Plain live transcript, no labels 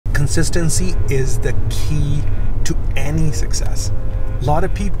Consistency is the key to any success. A lot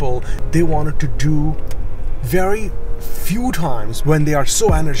of people, they wanted to do very few times when they are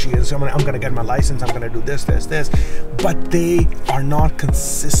so energy and so I'm going to get my license, I'm going to do this, but they are not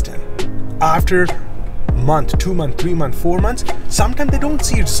consistent. After month, 2 months, 3 months, 4 months, sometimes they don't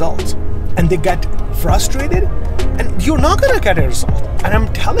see results and they get frustrated, and you're not going to get a result. And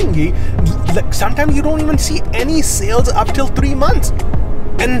I'm telling you, like, sometimes you don't even see any sales up till 3 months.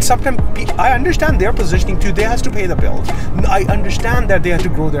 And sometimes I understand their positioning too. They have to pay the bills. I understand that they have to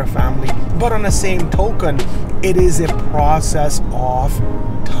grow their family. But on the same token, it is a process of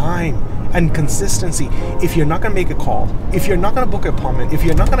time and consistency. If you're not going to make a call, if you're not going to book an appointment, if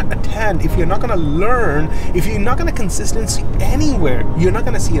you're not going to attend, if you're not going to learn, if you're not going to consistency anywhere, you're not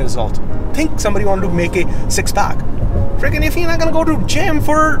going to see a result. Think somebody wanted to make a six-pack. Freaking, if you're not going to go to gym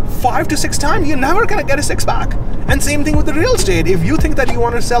for 5 to 6 times, you're never going to get a six-pack. And same thing with the real estate. If you think that you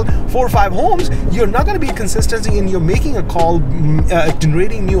want to sell 4 or 5 homes, you're not going to be consistency in you're making a call,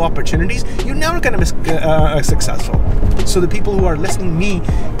 generating new opportunities, you're never going to be successful. So the people who are listening to me,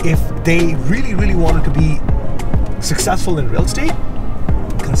 if they really wanted to be successful in real estate,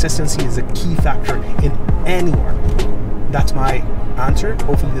 consistency is a key factor in anywhere. That's my answer.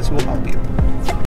 Hopefully this will help you.